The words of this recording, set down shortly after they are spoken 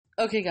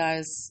Okay,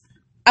 guys,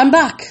 I'm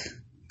back.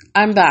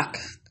 And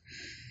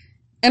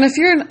if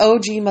you're an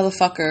OG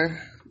motherfucker,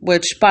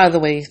 which, by the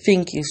way,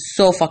 thank you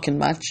so fucking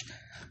much,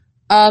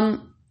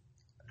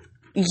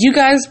 you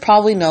guys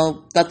probably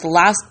know that the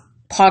last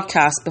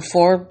podcast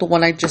before the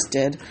one I just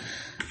did,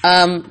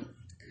 that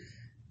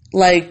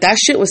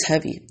shit was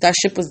heavy. That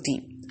shit was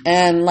deep.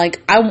 And,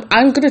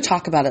 I'm going to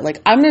talk about it.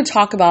 I'm going to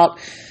talk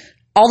about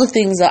all the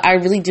things that I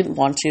really didn't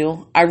want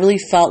to. I really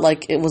felt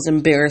like it was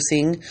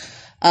embarrassing.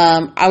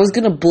 I was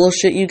going to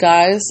bullshit you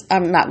guys.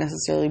 I'm not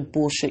necessarily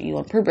bullshit you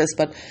on purpose,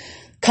 but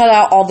cut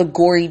out all the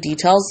gory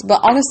details. But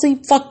honestly,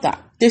 fuck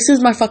that. This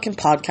is my fucking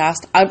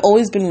podcast. I've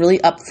always been really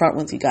upfront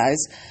with you guys.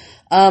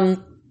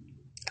 And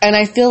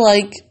I feel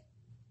like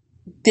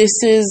this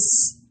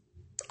is,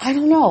 I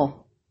don't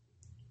know.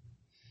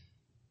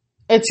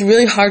 It's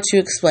really hard to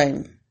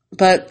explain.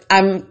 But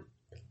I'm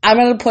at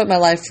a point in my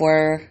life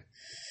where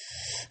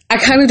I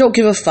kind of don't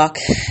give a fuck.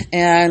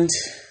 And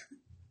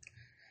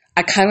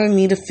I kind of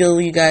need to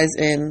fill you guys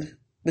in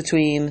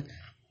between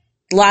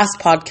last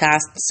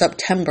podcast,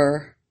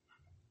 September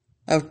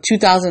of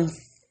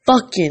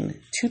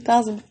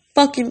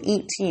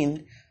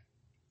 2018,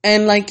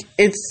 and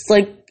it's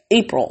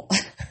April.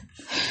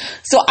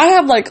 So I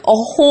have a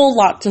whole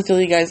lot to fill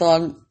you guys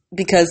on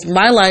because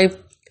my life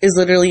is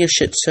literally a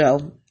shit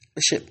show.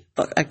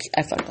 Fuck, I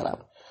fucked that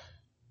up.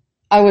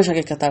 I wish I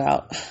could cut that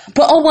out.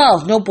 But oh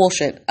well, no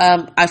bullshit.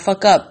 I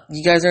fuck up.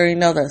 You guys already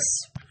know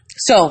this.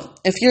 So,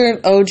 if you're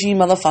an OG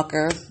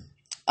motherfucker,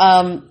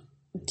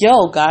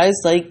 guys,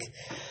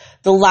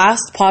 the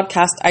last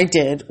podcast I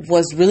did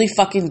was really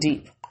fucking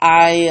deep.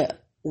 I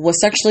was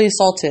sexually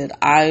assaulted.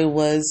 I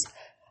was,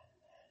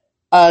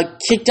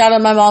 kicked out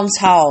of my mom's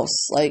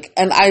house.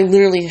 And I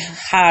literally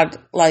had,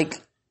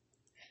 this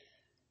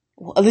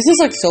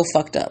is, so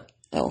fucked up.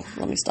 Oh,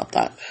 let me stop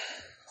that.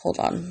 Hold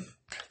on.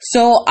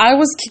 So, I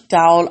was kicked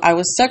out. I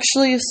was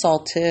sexually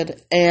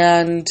assaulted,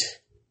 and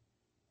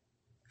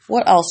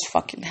what else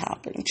fucking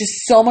happened?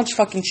 Just so much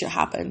fucking shit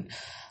happened.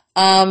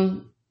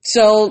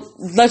 So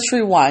let's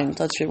rewind.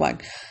 If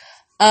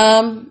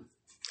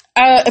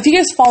you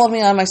guys follow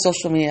me on my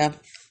social media,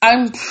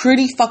 I'm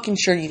pretty fucking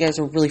sure you guys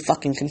are really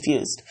fucking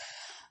confused.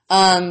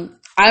 I'm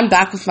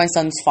back with my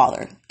son's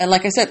father. And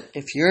like I said,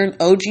 if you're an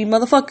OG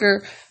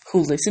motherfucker who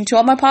listened to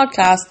all my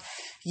podcast,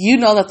 you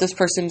know that this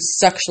person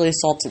sexually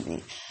assaulted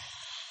me.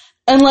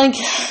 And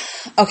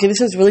okay, this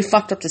is really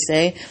fucked up to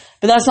say,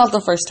 but that's not the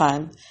first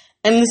time.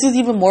 And this is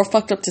even more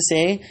fucked up to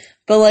say,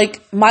 but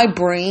my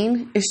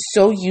brain is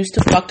so used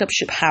to fucked up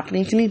shit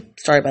happening to me.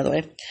 Sorry, by the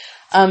way.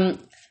 I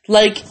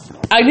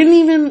didn't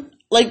even,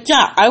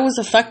 I was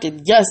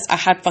affected. Yes, I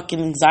had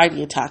fucking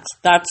anxiety attacks.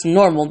 That's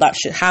normal. That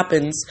shit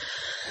happens.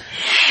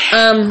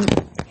 All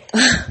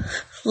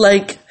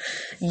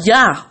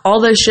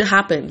that shit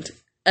happened.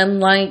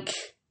 And,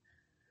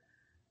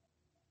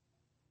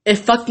 it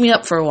fucked me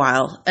up for a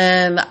while.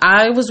 And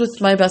I was with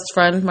my best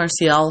friend,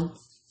 Marciel,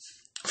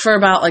 for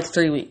about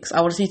 3 weeks. I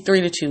want to say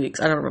 3 to 2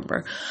 weeks. I don't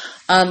remember.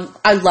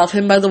 I love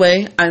him, by the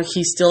way.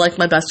 He's still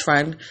my best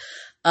friend.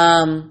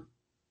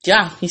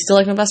 He's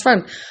still my best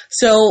friend.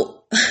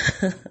 So,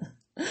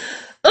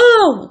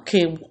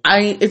 okay.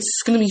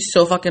 It's gonna be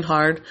so fucking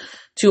hard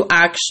to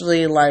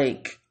actually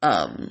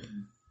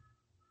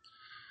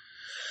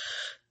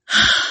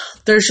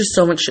there's just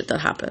so much shit that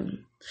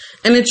happened.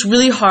 And it's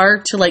really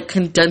hard to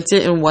condense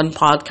it in one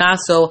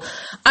podcast. So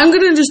I'm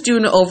going to just do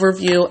an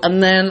overview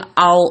and then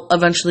I'll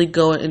eventually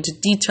go into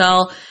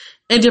detail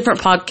in different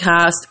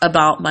podcasts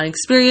about my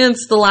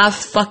experience the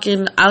last I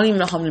don't even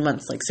know how many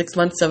months, 6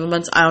 months, 7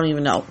 months. I don't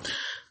even know.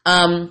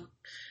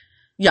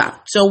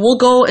 So we'll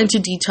go into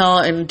detail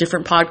in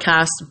different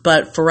podcasts.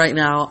 But for right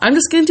now, I'm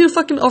just going to do a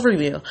fucking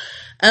overview.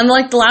 And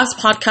the last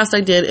podcast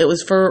I did, it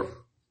was for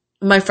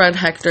my friend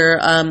Hector.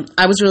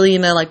 I was really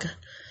in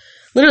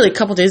literally a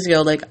couple days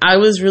ago, I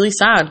was really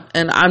sad,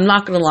 and I'm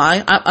not gonna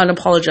lie, I'm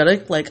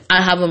unapologetic,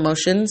 I have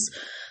emotions.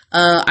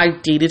 I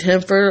dated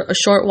him for a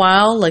short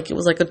while, it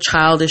was a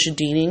childish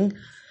dating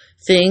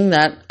thing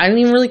that I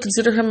didn't even really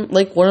consider him,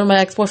 one of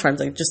my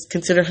ex-boyfriends, just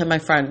consider him my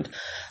friend.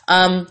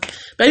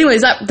 But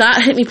anyways,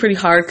 that hit me pretty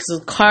hard, because it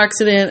was a car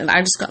accident, and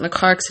I just got in a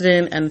car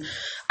accident, and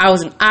I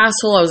was an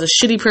asshole, I was a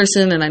shitty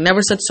person, and I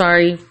never said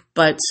sorry,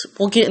 but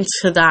we'll get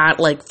into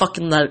that,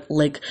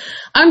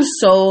 I'm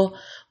so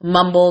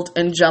mumbled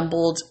and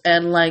jumbled,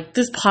 and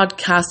this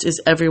podcast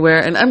is everywhere,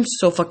 and I'm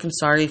so fucking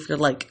sorry if you're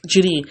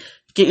Judy,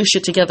 get your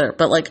shit together,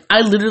 but I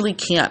literally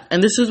can't,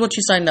 and this is what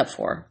you signed up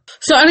for.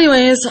 So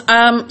anyways,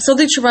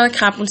 something traumatic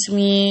happened to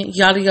me,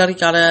 yada yada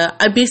yada.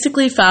 I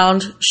basically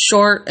found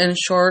short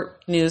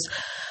news.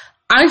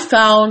 I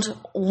found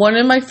one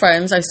of my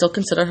friends, I still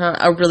consider her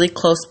a really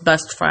close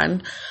best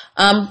friend,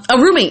 a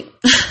roommate.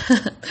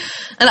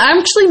 And I'm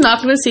actually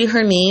not going to say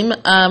her name.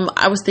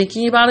 I was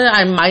thinking about it.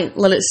 I might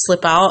let it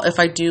slip out if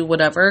I do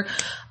whatever.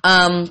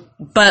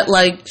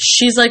 But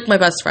she's my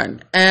best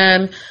friend.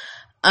 And,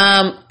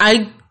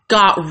 I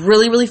got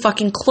really, really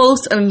fucking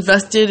close and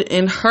invested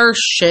in her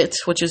shit,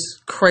 which is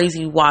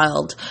crazy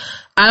wild.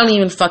 I don't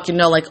even fucking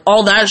know.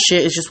 All that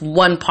shit is just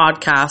one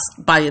podcast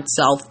by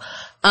itself.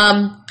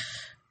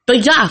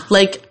 but yeah,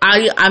 like,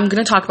 I'm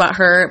gonna talk about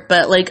her,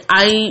 but like,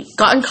 I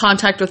got in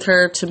contact with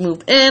her to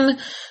move in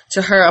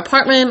to her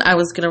apartment. I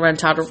was gonna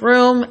rent out a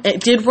room.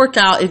 It did work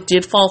out. It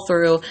did fall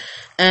through.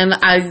 And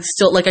I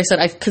still, like I said,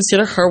 I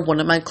consider her one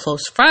of my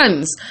close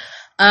friends.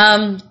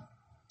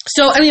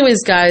 So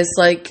anyways, guys,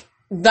 like,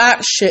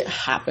 that shit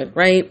happened,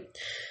 right?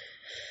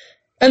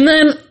 And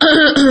then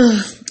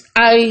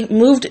I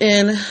moved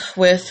in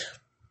with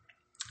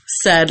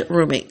said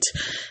roommate.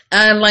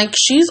 And, like,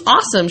 she's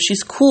awesome.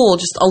 She's cool.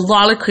 Just a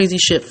lot of crazy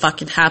shit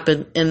fucking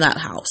happened in that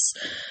house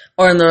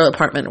or in the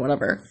apartment or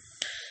whatever.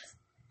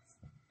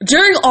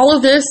 During all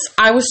of this,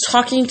 I was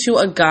talking to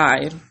a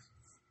guy,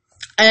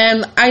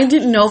 and I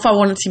didn't know if I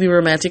wanted to be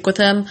romantic with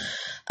him.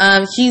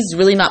 He's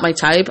really not my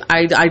type.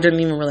 I didn't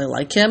even really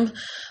like him.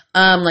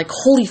 Like,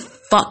 holy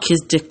fuck,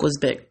 his dick was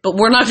big. But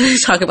we're not going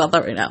to talk about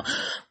that right now.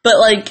 But,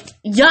 like,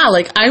 yeah,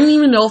 like, I didn't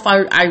even know if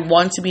I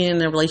wanted to be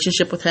in a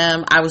relationship with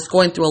him. I was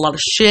going through a lot of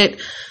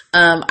shit.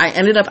 I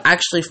ended up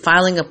actually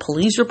filing a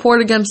police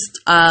report against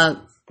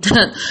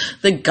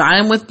the guy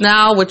I'm with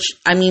now, which,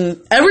 I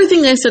mean,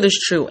 everything I said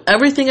is true.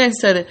 Everything I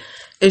said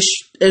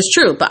is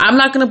true. But I'm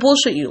not going to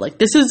bullshit you. Like,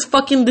 this is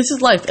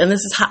life, and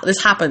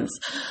this happens.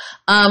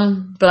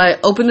 But I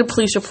opened a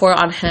police report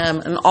on him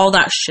and all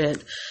that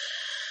shit.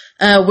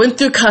 Went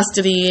through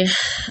custody,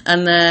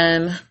 and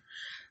then,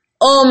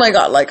 oh my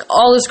god, like,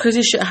 all this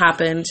crazy shit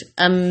happened,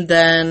 and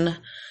then,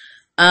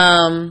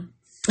 the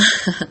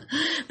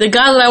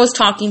guy that I was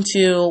talking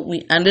to,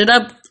 we ended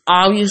up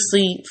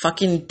obviously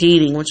fucking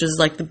dating, which is,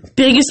 like, the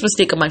biggest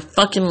mistake of my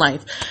fucking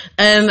life,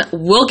 and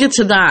we'll get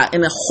to that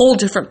in a whole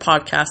different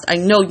podcast. I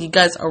know you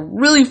guys are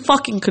really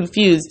fucking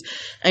confused,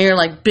 and you're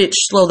like, bitch,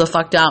 slow the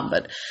fuck down,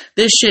 but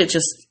this shit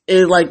just,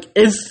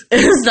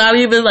 it's not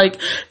even, like,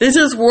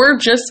 we're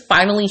just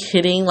finally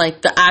hitting,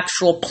 like, the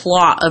actual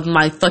plot of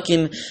my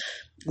fucking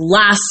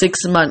last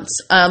 6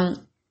 months.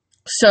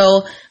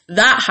 So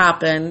that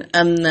happened,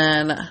 and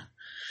then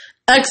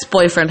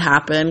ex-boyfriend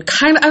happened.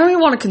 I don't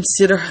even want to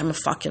consider him a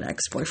fucking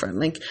ex-boyfriend.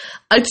 Like,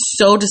 it's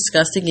so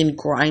disgusting and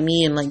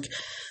grimy, and, like,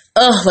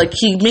 ugh, like,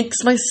 he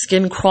makes my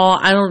skin crawl.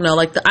 I don't know,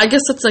 like, I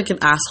guess that's, like, an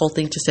asshole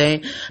thing to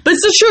say, but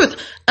it's the truth.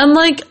 And,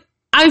 like,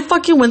 I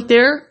fucking went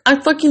there. I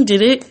fucking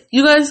did it.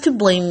 You guys could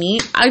blame me.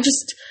 I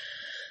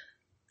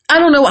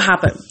don't know what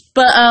happened.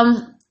 But,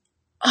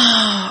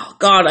 oh,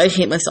 God, I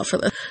hate myself for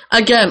this.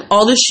 Again,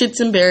 all this shit's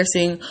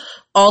embarrassing.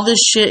 All this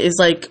shit is,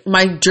 like,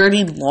 my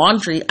dirty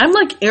laundry. I'm,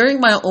 like, airing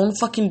my own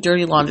fucking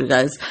dirty laundry,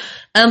 guys.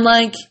 And,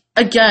 like,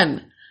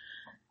 again,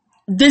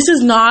 this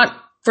is not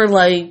for,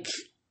 like,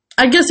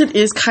 I guess it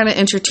is kind of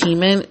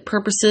entertainment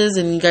purposes,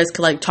 and you guys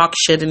could, like, talk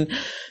shit and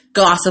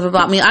gossip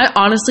about me. I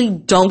honestly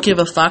don't give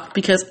a fuck,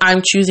 because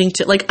I'm choosing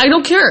to, like, I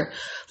don't care.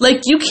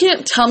 Like, you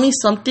can't tell me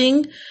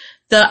something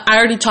that I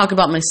already talk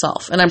about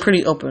myself, and I'm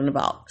pretty open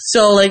about.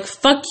 So, like,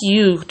 fuck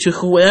you to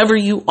whoever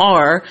you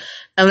are.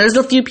 And there's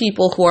a few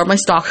people who are my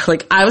stalker.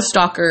 Like, I was a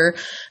stalker.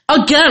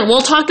 Again,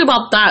 we'll talk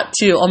about that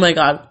too. Oh my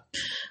god.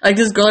 Like,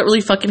 this girl that really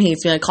fucking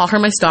hates me. I call her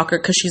my stalker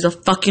because she's a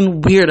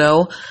fucking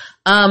weirdo.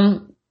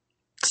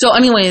 So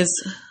anyways,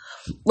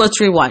 let's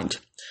rewind.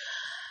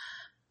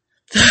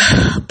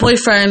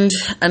 Boyfriend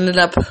ended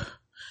up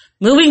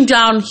moving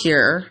down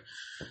here.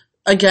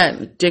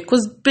 Again, dick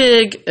was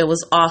big. It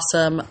was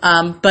awesome.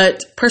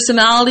 But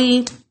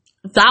personality,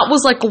 that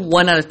was like a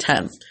 1 out of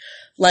 10.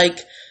 Like,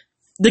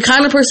 the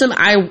kind of person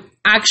I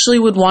actually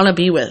would want to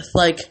be with.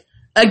 Like,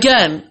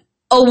 again,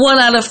 a 1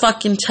 out of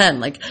fucking 10.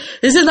 Like,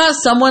 this is not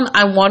someone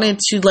I wanted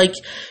to, like,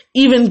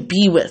 even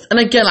be with. And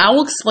again, I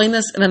will explain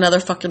this in another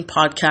fucking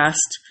podcast.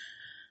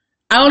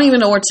 I don't even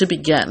know where to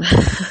begin.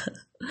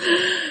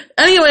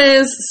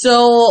 Anyways,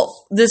 so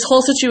this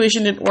whole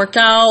situation didn't work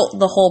out.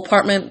 The whole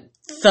apartment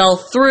fell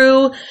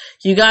through.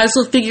 You guys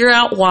will figure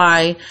out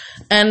why.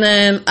 And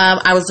then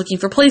I was looking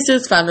for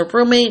places, found a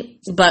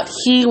roommate, but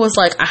he was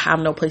like, I have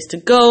no place to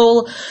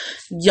go,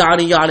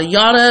 yada, yada,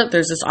 yada.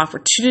 There's this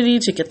opportunity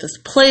to get this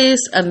place.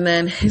 And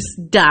then his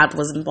dad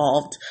was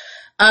involved.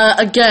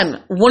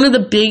 Again, one of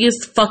the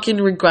biggest fucking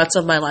regrets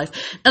of my life.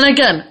 And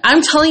again,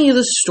 I'm telling you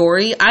this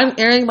story. I'm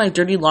airing my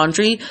dirty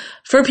laundry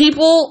for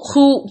people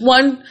who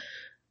want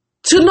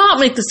to not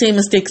make the same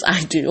mistakes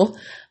I do.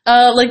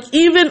 Like,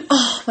 even,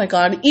 oh my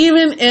god,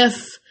 even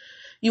if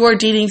you are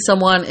dating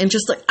someone and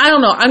just, like, I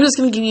don't know, I'm just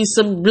gonna give you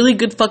some really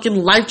good fucking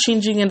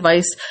life-changing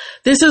advice.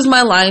 This is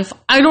my life.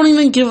 I don't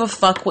even give a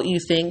fuck what you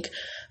think.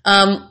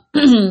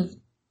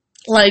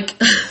 Like,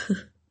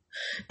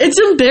 it's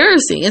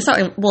embarrassing. It's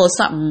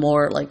not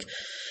more, like,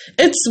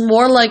 it's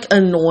more, like,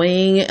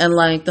 annoying, and,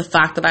 like, the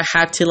fact that I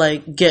had to,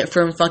 like, get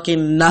from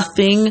fucking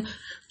nothing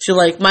to,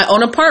 like, my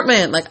own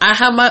apartment. Like, I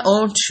have my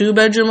own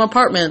 2-bedroom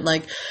apartment.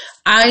 Like,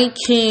 I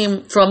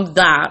came from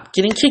that,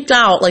 getting kicked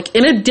out, like,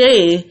 in a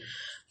day,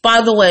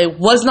 by the way,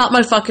 was not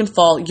my fucking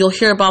fault. You'll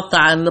hear about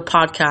that in the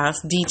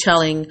podcast,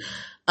 detailing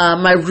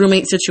my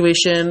roommate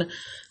situation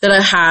that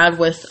I had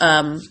with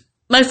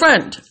my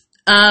friend.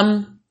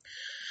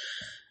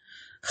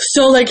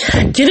 So, like,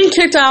 getting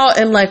kicked out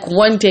in, like,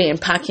 one day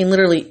and packing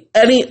literally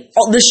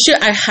all the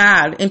shit I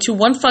had into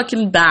one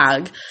fucking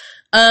bag.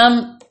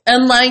 And,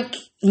 like,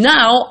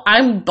 now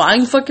I'm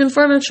buying fucking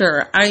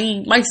furniture.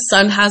 My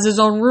son has his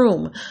own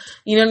room.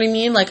 You know what I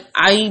mean? Like,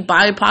 I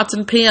buy pots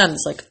and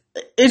pans. Like,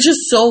 it's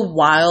just so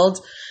wild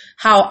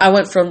how I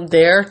went from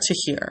there to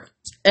here.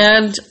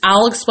 And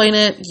I'll explain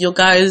it. You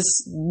guys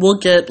will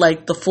get,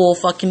 like, the full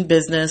fucking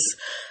business.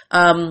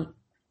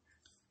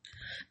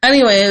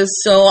 Anyways,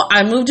 so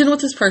I moved in with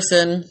this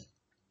person,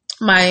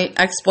 my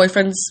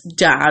ex-boyfriend's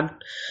dad.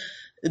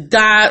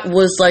 That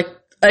was, like,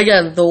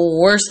 again, the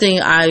worst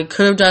thing I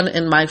could have done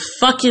in my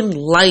fucking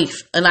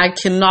life. And I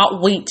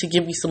cannot wait to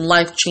give you some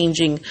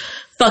life-changing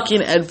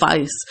fucking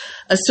advice.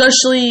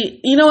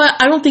 Especially, you know what?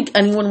 I don't think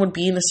anyone would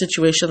be in the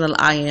situation that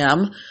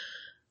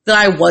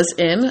I was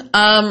in.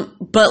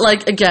 But,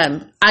 like,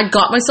 again, I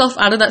got myself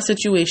out of that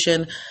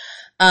situation.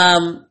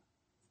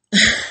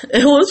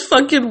 It was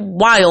fucking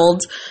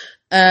wild.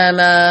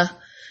 And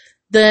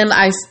then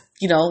I,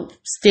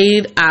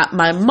 stayed at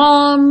my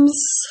mom's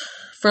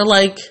for,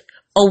 like,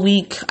 a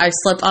week. I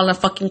slept on a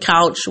fucking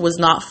couch. It was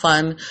not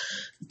fun.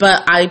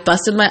 But I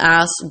busted my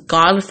ass,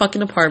 got a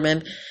fucking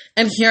apartment,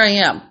 and here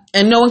I am.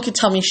 And no one could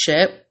tell me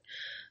shit.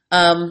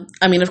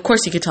 I mean, of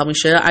course you could tell me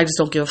shit. I just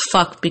don't give a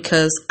fuck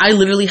because I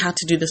literally had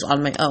to do this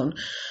on my own.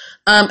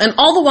 And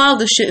all the while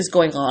this shit is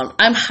going on,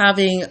 I'm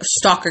having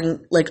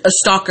stalking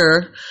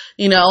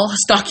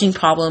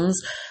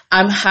problems.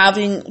 I'm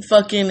having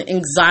fucking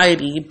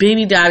anxiety,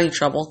 baby daddy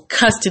trouble,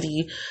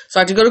 custody. So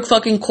I had to go to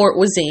fucking court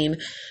with Zane.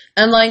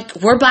 And, like,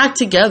 we're back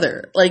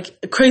together.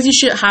 Like, crazy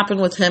shit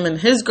happened with him and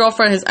his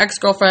girlfriend, his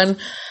ex-girlfriend.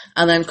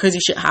 And then crazy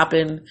shit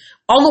happened.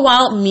 All the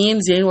while, me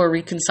and Zane were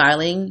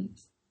reconciling.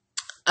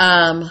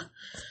 I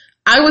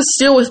was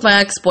still with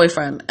my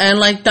ex-boyfriend. And,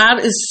 like, that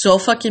is so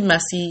fucking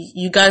messy.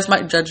 You guys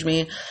might judge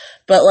me.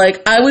 But,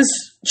 like, it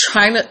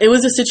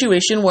was a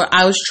situation where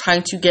I was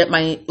trying to get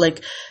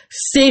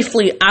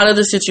safely out of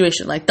the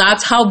situation. Like,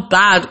 that's how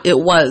bad it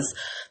was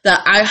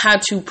that I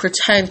had to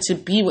pretend to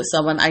be with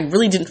someone I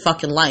really didn't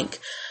fucking like.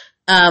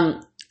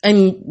 And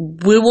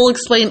we will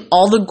explain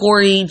all the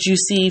gory,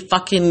 juicy,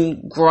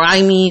 fucking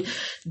grimy,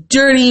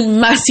 dirty,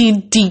 messy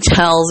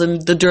details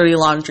and the dirty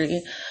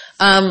laundry.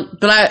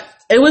 But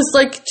it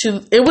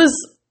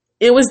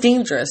was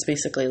dangerous,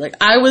 basically. Like,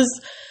 I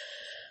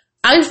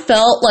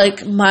felt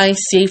like my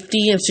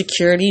safety and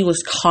security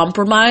was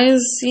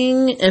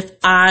compromising if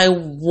I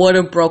would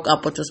have broke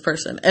up with this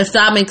person, if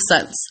that makes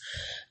sense.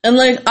 And,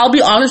 like, I'll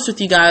be honest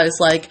with you guys,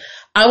 like,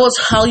 I will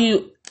tell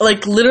you,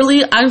 like,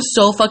 literally, I'm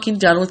so fucking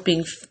done with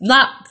being,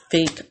 not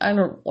fake, I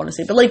don't want to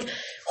say, but, like,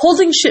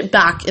 holding shit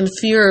back in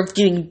fear of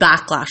getting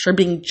backlash or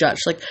being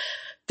judged. Like,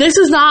 this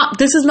is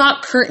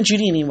not current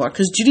Judy anymore,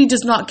 because Judy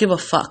does not give a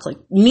fuck. Like,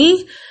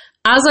 me,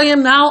 as I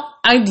am now,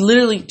 I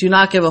literally do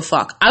not give a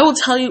fuck. I will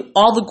tell you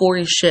all the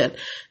gory shit.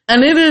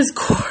 And it is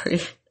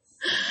gory.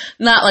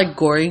 Not, like,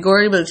 gory,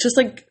 but it's just,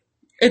 like,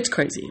 it's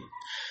crazy.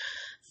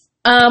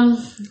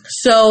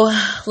 So,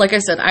 like I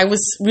said, I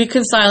was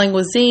reconciling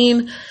with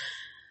Zane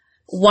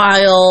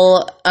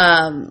while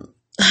I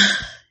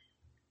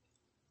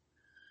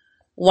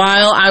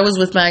was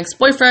with my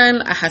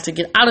ex-boyfriend. I had to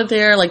get out of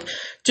there. Like,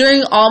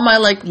 during all my,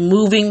 like,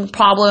 moving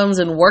problems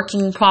and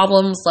working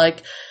problems,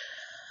 like,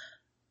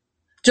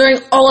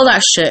 during all of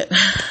that shit,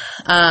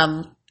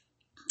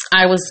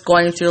 I was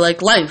going through,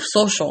 like, life,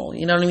 social,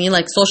 you know what I mean?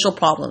 Like, social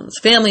problems,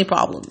 family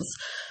problems.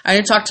 I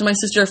didn't talk to my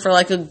sister for,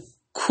 like, a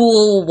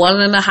cool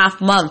 1.5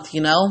 months,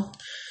 you know?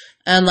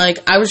 And,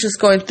 like, I was just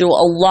going through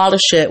a lot of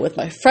shit with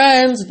my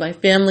friends, with my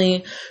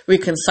family,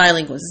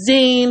 reconciling with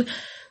Zane,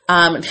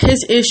 and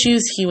his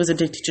issues. He was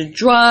addicted to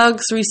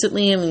drugs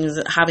recently, and he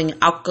was having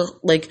alcohol,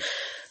 like,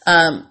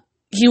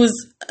 he was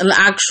an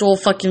actual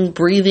fucking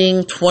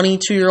breathing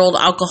 22-year-old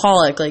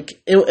alcoholic. Like,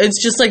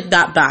 it's just, like,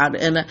 that bad.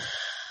 And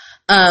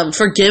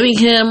forgiving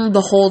him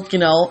the whole,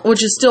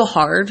 which is still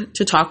hard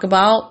to talk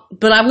about,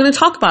 but I'm going to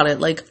talk about it.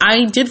 Like,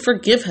 I did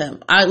forgive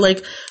him. I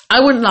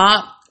would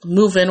not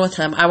move in with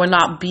him. I would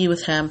not be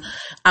with him.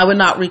 I would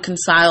not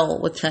reconcile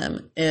with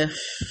him if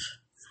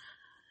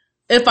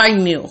I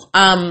knew.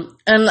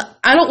 And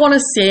I don't want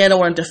to say, I don't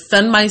want to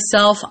defend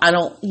myself. I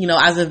don't,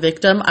 as a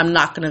victim, I'm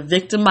not going to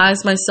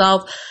victimize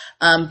myself.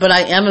 But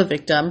I am a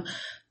victim.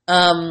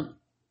 I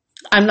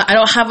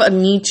don't have a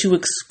need to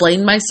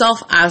explain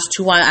myself as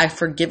to why I've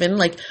forgiven.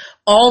 Like,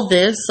 all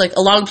this, like,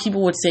 a lot of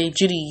people would say,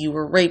 Judy, you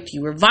were raped,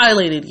 you were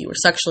violated, you were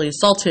sexually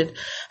assaulted.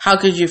 How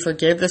could you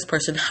forgive this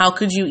person? How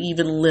could you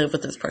even live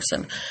with this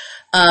person?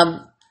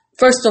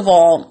 First of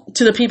all,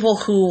 to the people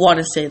who want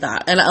to say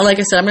that, and like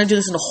I said, I'm going to do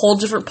this in a whole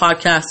different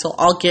podcast, so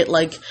I'll get,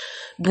 like,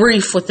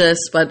 brief with this,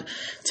 but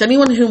to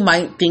anyone who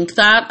might think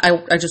that,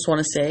 I just want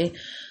to say,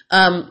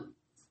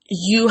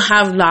 you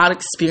have not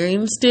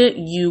experienced it.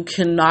 You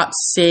cannot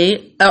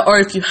say, or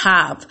if you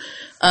have,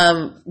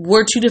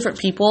 we're two different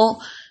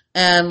people.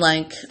 And,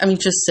 like, I mean,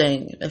 just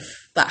saying,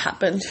 if that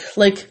happened,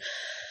 like,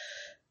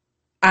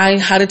 I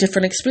had a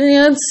different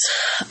experience.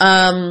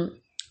 I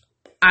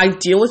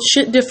deal with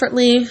shit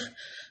differently.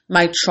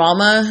 My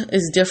trauma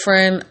is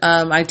different.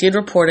 I did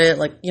report it.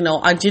 Like,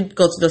 I did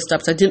go through those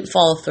steps. I didn't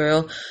follow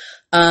through.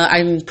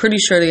 I'm pretty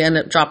sure they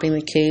ended up dropping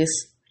the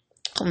case.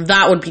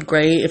 that would be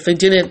great. If they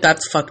didn't,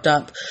 that's fucked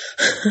up.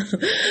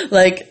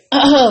 Like,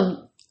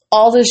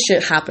 all this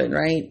shit happened,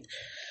 right?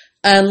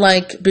 And,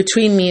 like,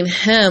 between me and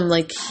him,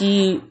 like,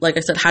 he, like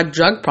I said, had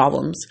drug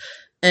problems.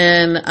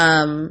 And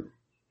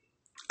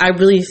I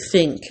really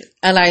think,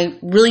 and I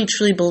really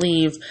truly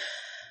believe,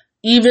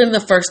 even the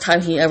first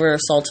time he ever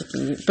assaulted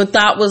me, but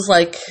that was,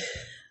 like,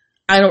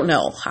 I don't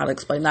know how to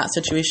explain that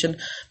situation,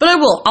 but I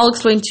will. I'll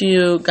explain to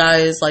you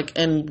guys, like,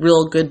 in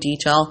real good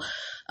detail.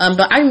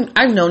 But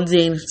I've known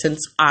Zane since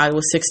I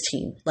was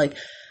 16. Like,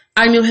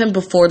 I knew him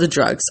before the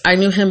drugs. I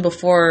knew him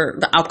before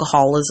the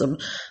alcoholism.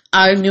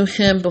 I knew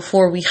him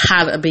before we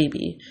had a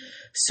baby.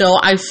 So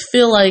I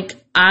feel like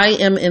I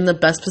am in the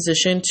best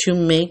position to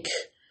make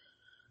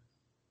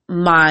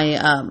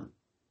my,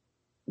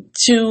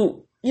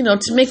 to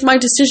make my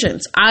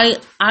decisions. I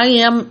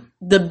am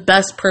the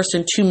best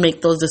person to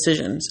make those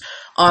decisions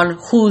on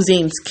who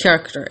Zane's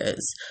character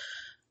is.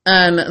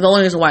 And the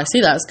only reason why I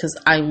say that is because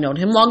I've known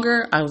him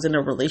longer. I was in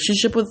a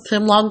relationship with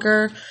him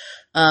longer,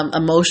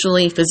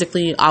 emotionally,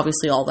 physically,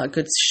 obviously all that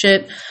good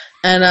shit.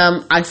 And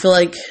I feel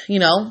like,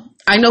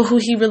 I know who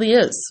he really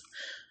is.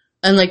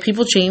 And, like,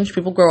 people change,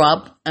 people grow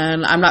up.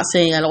 And I'm not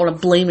saying I don't want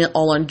to blame it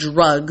all on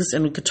drugs.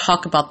 And we could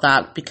talk about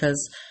that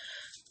because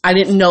I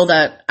didn't know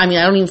that. I mean,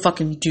 I don't even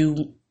fucking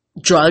do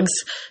drugs.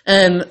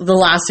 And the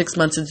last 6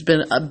 months, it's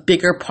been a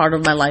bigger part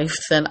of my life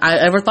than I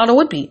ever thought it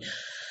would be.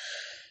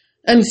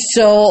 And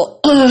so,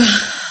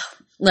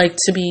 like,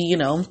 to be,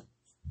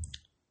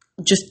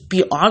 just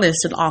be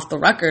honest and off the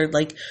record,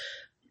 like,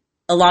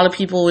 a lot of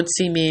people would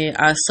see me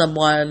as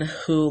someone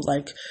who,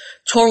 like,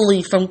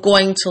 totally from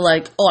going to,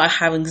 like, oh, I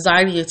have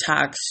anxiety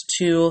attacks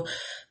to,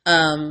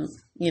 I'm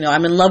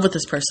in love with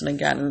this person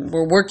again and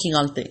we're working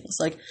on things.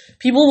 Like,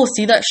 people will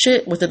see that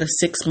shit within a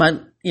 6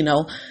 month,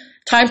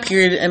 time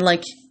period and,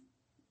 like,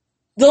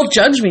 they'll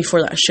judge me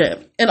for that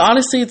shit. And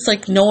honestly, it's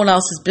like no one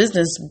else's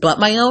business but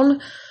my own.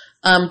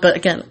 But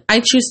again, I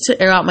choose to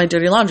air out my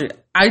dirty laundry.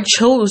 I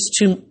chose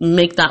to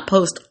make that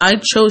post. I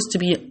chose to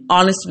be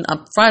honest and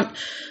upfront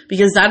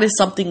because that is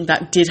something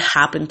that did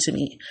happen to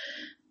me.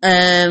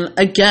 And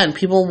again,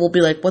 people will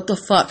be like, what the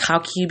fuck? How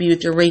can you be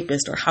with your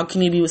rapist? Or how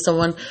can you be with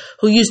someone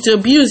who used to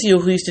abuse you,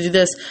 who used to do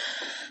this?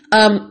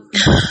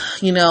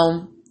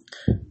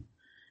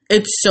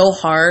 It's so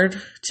hard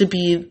to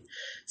be.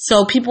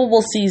 So people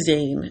will see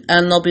Zane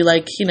and they'll be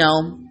like,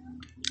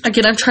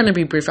 again, I'm trying to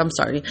be brief, I'm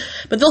sorry.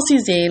 But they'll see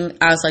Zane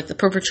as, like, the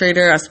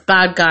perpetrator, as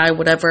bad guy,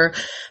 whatever.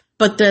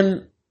 But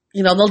then,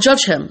 they'll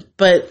judge him.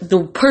 But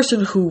the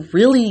person who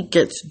really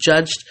gets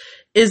judged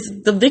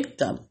is the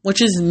victim,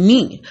 which is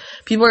me.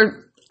 People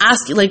are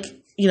asking, like,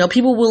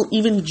 people will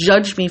even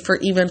judge me for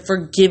even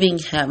forgiving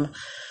him.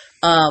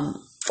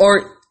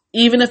 Or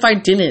even if I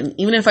didn't,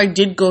 even if I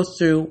did go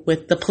through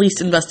with the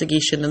police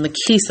investigation and the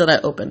case that I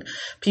opened,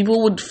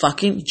 people would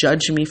fucking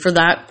judge me for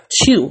that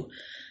too.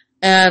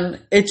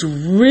 And it's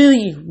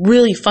really,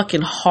 really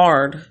fucking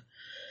hard.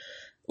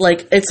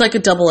 Like, it's like a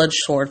double-edged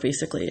sword,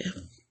 basically.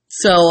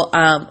 So,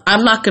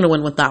 I'm not going to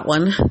win with that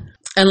one.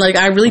 And, like,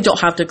 I really don't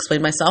have to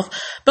explain myself,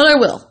 but I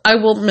will. I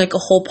will make a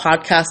whole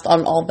podcast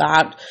on all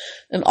that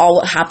and all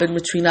what happened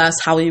between us,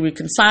 how we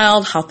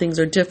reconciled, how things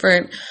are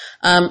different.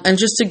 And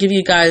just to give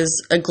you guys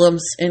a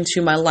glimpse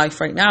into my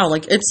life right now,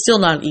 like, it's still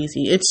not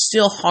easy. It's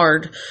still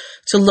hard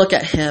to look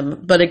at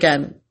him. But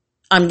again,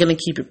 I'm going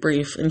to keep it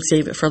brief and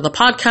save it for the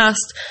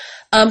podcast.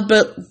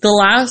 But the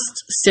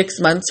last 6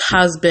 months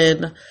has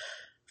been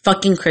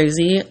fucking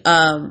crazy.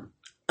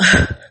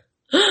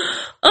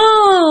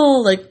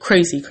 Like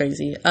crazy.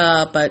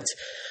 But,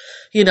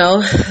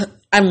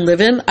 I'm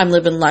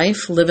living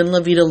life, living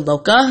la vida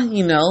loca,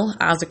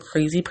 as a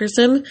crazy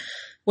person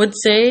would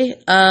say.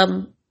 I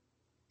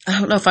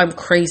don't know if I'm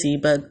crazy,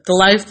 but the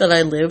life that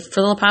I lived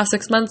for the past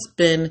 6 months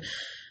been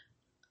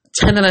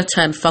 10 out of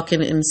 10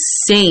 fucking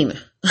insane.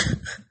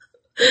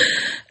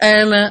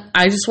 And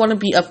I just want to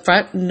be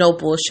upfront, no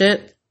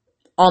bullshit.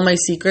 All my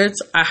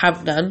secrets, I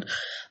have none.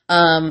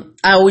 I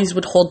always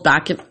would hold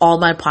back in all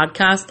my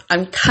podcasts.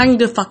 I'm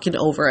kind of fucking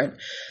over it.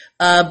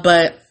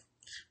 But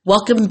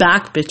welcome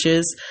back,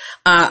 bitches.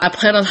 I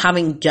plan on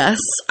having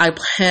guests. I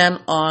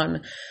plan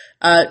on,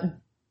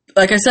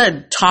 like I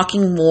said,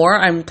 talking more.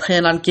 I'm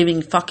planning on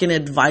giving fucking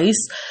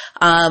advice.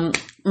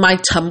 My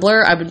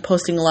Tumblr, I've been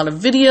posting a lot of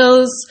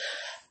videos.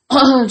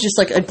 Just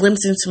like a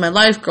glimpse into my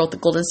life,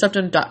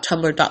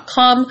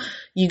 girlwiththegolden.tumblr.com.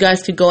 You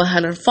guys could go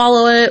ahead and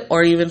follow it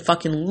or even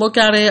fucking look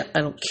at it.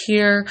 I don't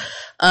care.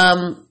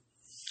 I've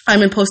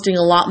been posting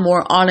a lot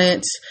more on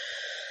it.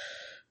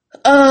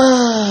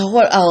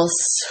 What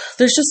else?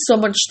 There's just so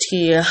much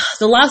tea.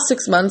 The last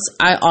 6 months,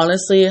 like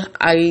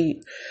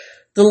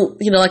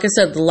I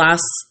said,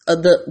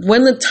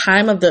 when the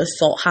time of the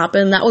assault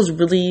happened, that was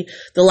really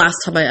the last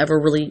time I ever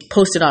really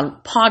posted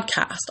on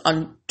podcast,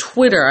 on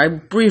Twitter. I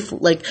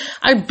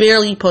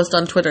barely post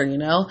on Twitter,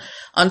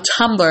 On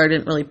Tumblr, I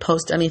didn't really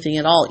post anything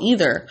at all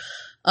either.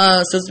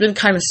 So it's been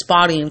kind of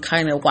spotty and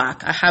kind of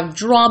whack. I have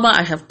drama,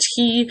 I have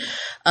tea,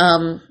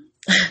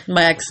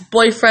 my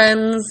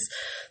ex-boyfriends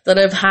that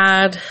I've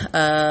had,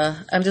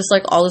 I'm just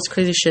like all this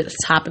crazy shit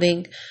is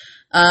happening.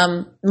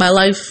 My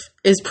life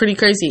is pretty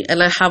crazy,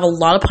 and I have a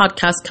lot of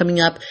podcasts coming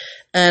up,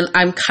 and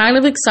I'm kind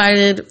of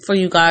excited for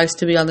you guys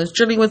to be on this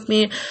journey with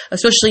me,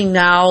 especially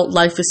now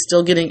life is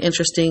still getting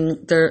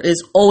interesting. There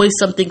is always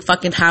something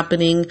fucking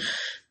happening,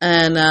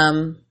 and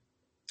I'm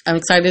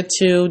excited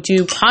to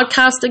do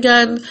podcast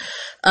again.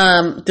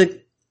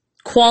 The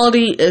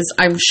quality is,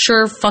 I'm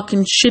sure,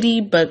 fucking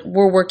shitty, but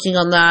we're working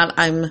on that.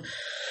 I'm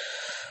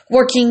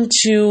working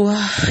to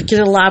get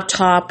a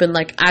laptop and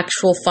like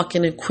actual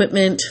fucking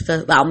equipment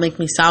that'll make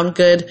me sound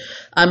good.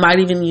 I might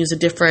even use a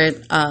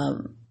different,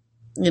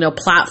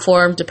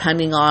 platform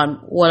depending on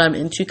what I'm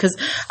into. Cause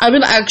I've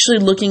been actually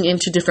looking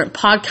into different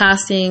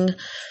podcasting,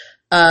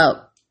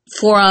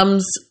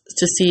 forums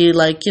to see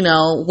like,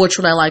 which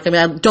one I like. I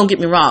mean, don't get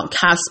me wrong.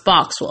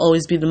 Castbox will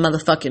always be the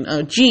motherfucking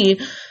OG,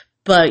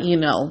 but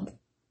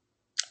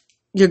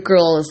your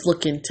girl is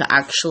looking to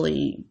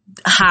actually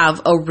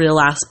have a real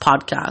ass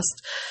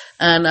podcast.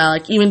 And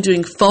even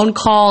doing phone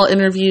call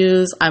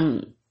interviews,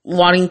 I'm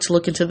wanting to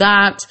look into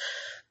that.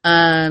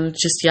 And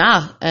just,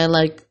 and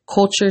like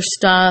culture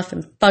stuff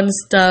and fun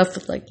stuff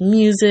with like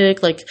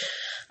music. Like,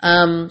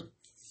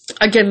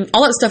 again,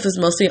 all that stuff is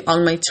mostly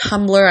on my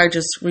Tumblr. I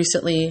just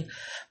recently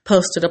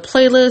posted a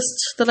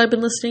playlist that I've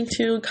been listening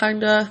to,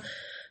 kinda.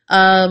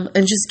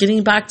 And just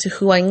getting back to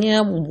who I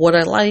am, what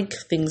I like,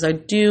 things I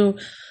do.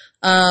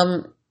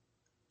 And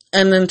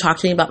then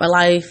talking about my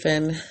life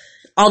and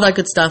all that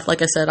good stuff.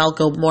 Like I said, I'll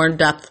go more in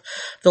depth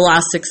the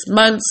last 6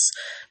 months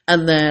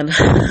and then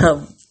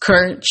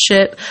current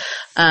shit.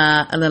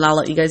 And then I'll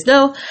let you guys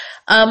know.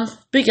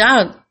 But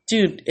yeah,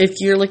 dude, if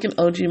you're like an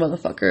OG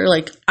motherfucker,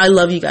 like I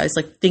love you guys.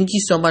 Like, thank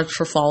you so much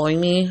for following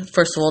me.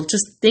 First of all,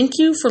 just thank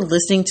you for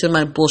listening to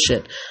my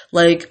bullshit.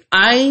 Like,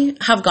 I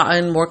have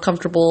gotten more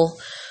comfortable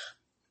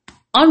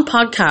on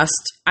podcast.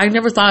 I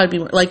never thought I'd be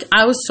like,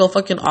 I was so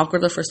fucking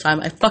awkward the first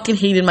time. I fucking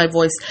hated my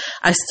voice.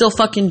 I still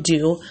fucking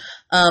do.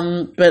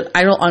 But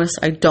I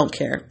don't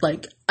care.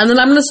 Like, and then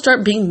I'm going to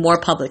start being more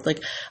public.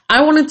 Like,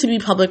 I wanted to be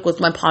public with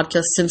my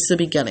podcast since the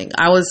beginning.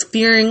 I was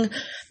fearing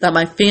that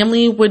my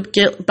family would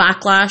get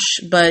backlash,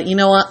 but you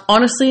know what?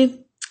 Honestly,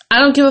 I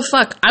don't give a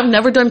fuck. I've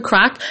never done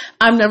crack.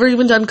 I've never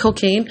even done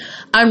cocaine.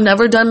 I've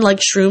never done like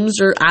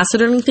shrooms or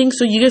acid or anything.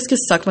 So you guys can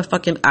suck my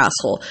fucking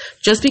asshole.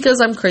 Just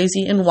because I'm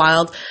crazy and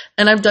wild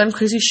and I've done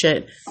crazy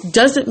shit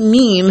doesn't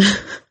mean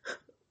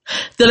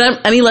that I'm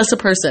any less a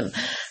person.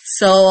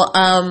 So,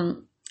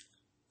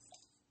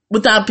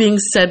 with that being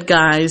said,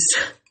 guys,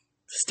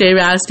 stay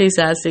rad, stay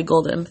sad, stay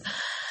golden.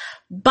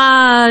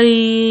 Bye,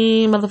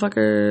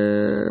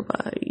 motherfucker.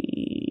 Bye.